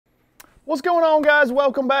What's going on, guys?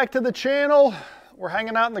 Welcome back to the channel. We're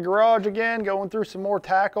hanging out in the garage again, going through some more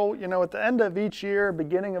tackle. You know, at the end of each year,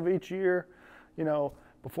 beginning of each year, you know,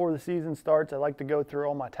 before the season starts, I like to go through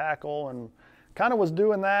all my tackle, and kind of was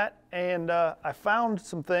doing that, and I found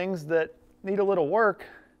some things that need a little work.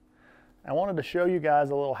 I wanted to show you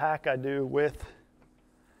guys a little hack I do with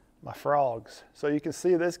my frogs. So you can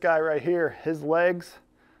see this guy right here, his legs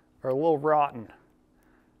are a little rotten.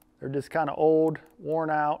 They're just kind of old,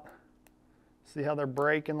 worn out. See how they're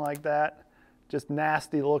breaking like that? Just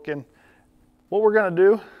nasty looking. What we're gonna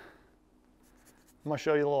do, I'm gonna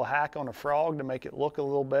show you a little hack on a frog to make it look a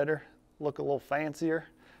little better, look a little fancier,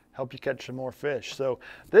 help you catch some more fish. So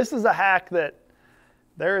this is a hack that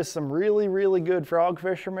there is some really, really good frog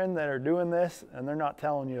fishermen that are doing this, and they're not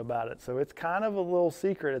telling you about it. So it's kind of a little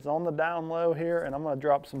secret. It's on the down low here, and I'm gonna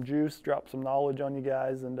drop some juice, drop some knowledge on you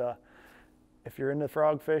guys, and if you're into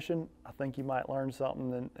frog fishing, I think you might learn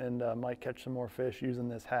something and might catch some more fish using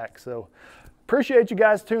this hack. So appreciate you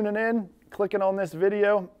guys tuning in, clicking on this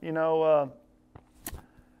video. You know,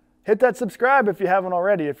 hit that subscribe if you haven't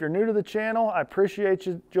already. If you're new to the channel, I appreciate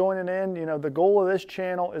you joining in. You know, the goal of this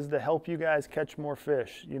channel is to help you guys catch more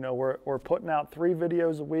fish. You know, we're putting out 3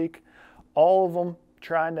 videos a week, all of them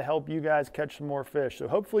trying to help you guys catch some more fish. So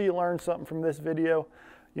hopefully you learned something from this video.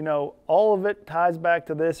 You know, all of it ties back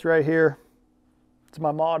to this right here. It's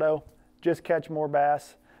my motto, just catch more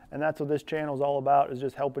bass. And that's what this channel is all about, is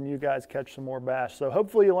just helping you guys catch some more bass. So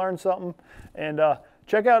hopefully you learned something, and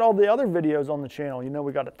check out all the other videos on the channel. You know,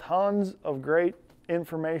 we got tons of great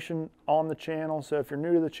information on the channel. So if you're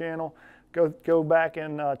new to the channel, go back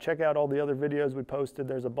and check out all the other videos we posted.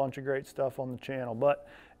 There's a bunch of great stuff on the channel. But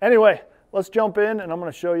anyway, let's jump in, and I'm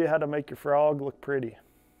gonna show you how to make your frog look pretty.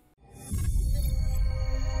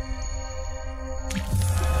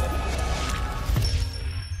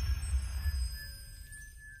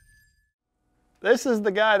 This is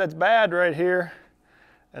the guy that's bad right here,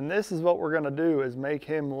 and this is what we're gonna do, is make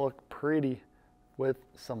him look pretty with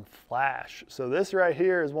some flash. So this right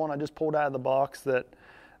here is one I just pulled out of the box that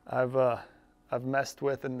I've messed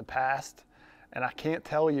with in the past, and I can't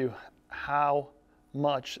tell you how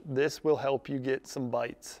much this will help you get some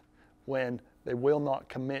bites when they will not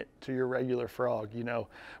commit to your regular frog. You know,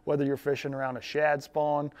 whether you're fishing around a shad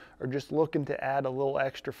spawn or just looking to add a little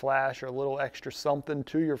extra flash or a little extra something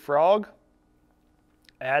to your frog,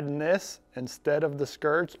 adding this instead of the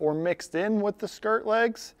skirts or mixed in with the skirt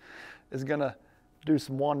legs is gonna do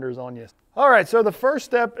some wonders on you. All right, so the first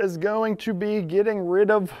step is going to be getting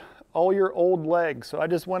rid of all your old legs. So I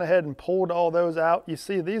just went ahead and pulled all those out. You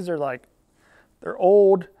see, these are like, they're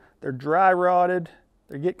old, they're dry rotted,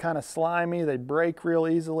 they get kind of slimy, they break real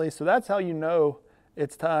easily. So that's how you know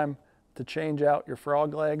it's time to change out your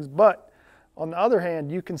frog legs. But on the other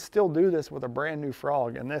hand, you can still do this with a brand new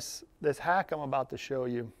frog, and this hack I'm about to show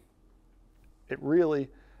you, it really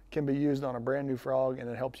can be used on a brand new frog, and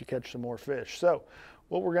it helps you catch some more fish. So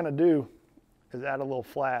what we're gonna do is add a little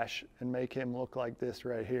flash and make him look like this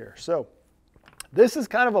right here. So this is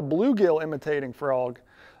kind of a bluegill imitating frog.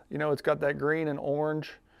 You know, it's got that green and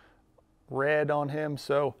orange red on him.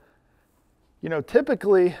 So, you know,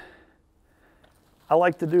 typically I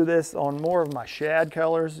like to do this on more of my shad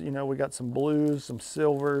colors. You know, we got some blues, some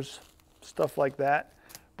silvers, stuff like that.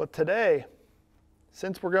 But today,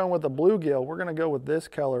 since we're going with a bluegill, we're gonna go with this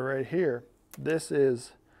color right here. This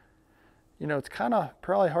is, you know, it's kind of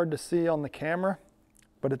probably hard to see on the camera,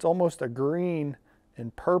 but it's almost a green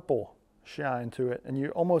and purple shine to it. And you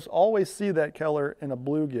almost always see that color in a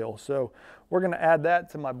bluegill. So we're gonna add that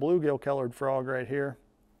to my bluegill colored frog right here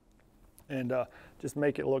and just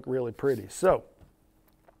make it look really pretty. So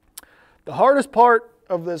the hardest part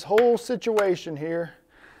of this whole situation here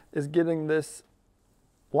is getting this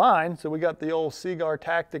line. So we got the old Seaguar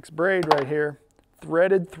Tactics braid right here,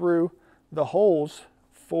 threaded through the holes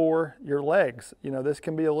for your legs. You know, this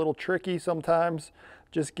can be a little tricky sometimes,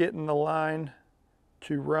 just getting the line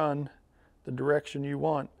to run the direction you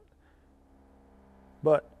want.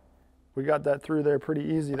 But we got that through there pretty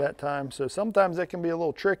easy that time. So sometimes that can be a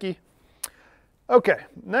little tricky. Okay,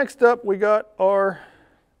 next up we got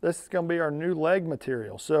this is gonna be our new leg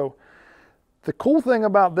material. So the cool thing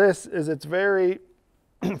about this is it's very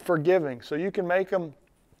forgiving. So you can make them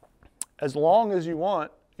as long as you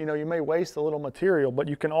want. You know, you may waste a little material, but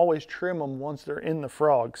you can always trim them once they're in the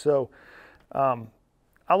frog. So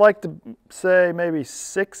I like to say maybe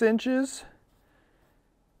 6 inches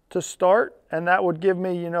to start, and that would give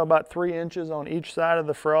me, you know, about 3 inches on each side of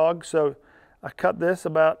the frog. So I cut this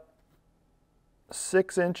about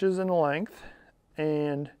 6 inches in length.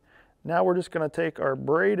 And now we're just going to take our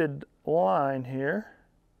braided line here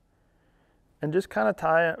and just kind of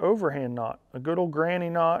tie an overhand knot, a good old granny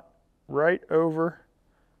knot right over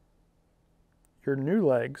your new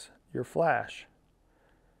legs, your flash,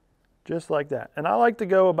 just like that. And I like to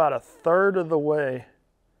go about 1/3 of the way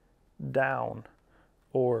down,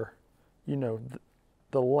 or, you know,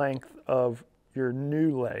 the length of your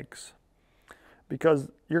new legs, because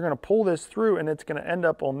you're going to pull this through and it's going to end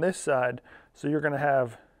up on this side. So you're going to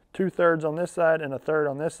have 2/3 on this side and 1/3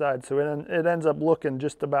 on this side. So it ends up looking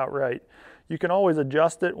just about right. You can always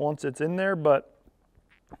adjust it once it's in there, but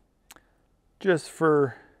just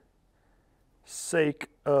for sake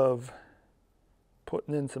of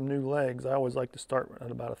putting in some new legs, I always like to start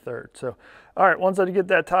at about 1/3. So, all right, once I get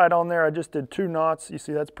that tied on there, I just did 2 knots. You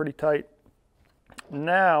see that's pretty tight.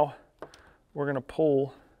 Now we're going to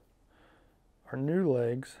pull our new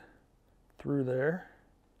legs through there.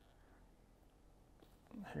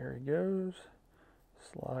 Here he goes.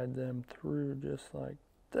 Slide them through just like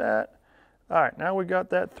that. All right, now we got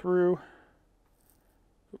that through.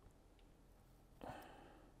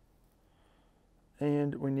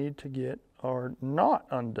 And we need to get our knot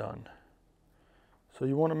undone. So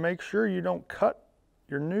you want to make sure you don't cut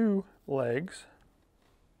your new legs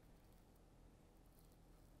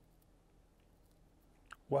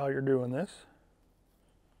while you're doing this.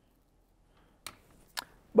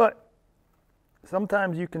 But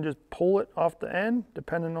sometimes you can just pull it off the end,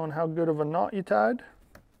 depending on how good of a knot you tied.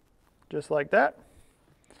 Just like that.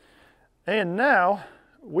 And now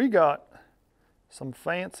we got some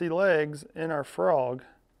fancy legs in our frog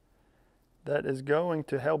that is going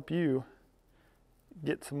to help you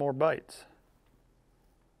get some more bites.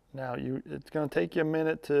 Now it's going to take you a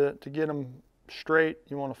minute to get them straight.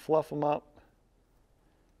 You want to fluff them up,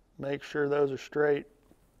 make sure those are straight.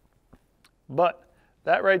 But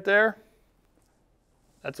that right there,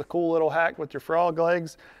 that's a cool little hack with your frog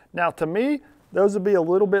legs. Now to me, those would be a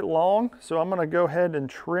little bit long, so I'm going to go ahead and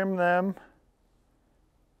trim them,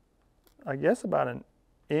 I guess about 1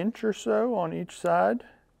 inch or so on each side,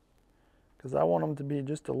 because I want them to be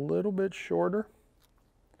just a little bit shorter,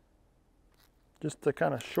 just to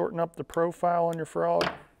kind of shorten up the profile on your frog.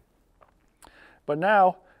 But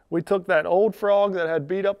now we took that old frog that had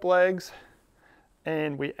beat up legs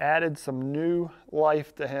and we added some new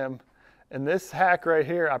life to him. And this hack right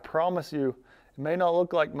here, I promise you, it may not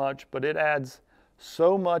look like much, but it adds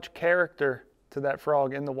so much character to that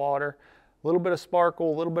frog in the water. A little bit of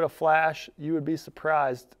sparkle, a little bit of flash. You would be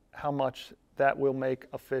surprised how much that will make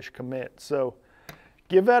a fish commit. So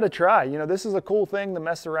give that a try. You know, this is a cool thing to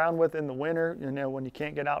mess around with in the winter, you know, when you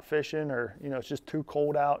can't get out fishing, or, you know, it's just too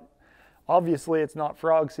cold out. Obviously, it's not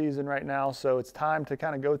frog season right now, so it's time to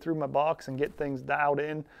kind of go through my box and get things dialed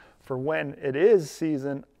in for when it is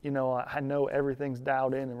season. You know, I know everything's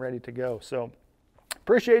dialed in and ready to go. So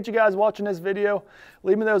appreciate you guys watching this video.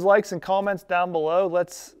 Leave me those likes and comments down below.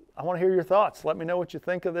 I want to hear your thoughts. Let me know what you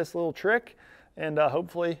think of this little trick, and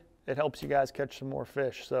hopefully it helps you guys catch some more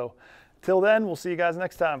fish. So till then, we'll see you guys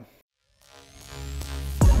next time.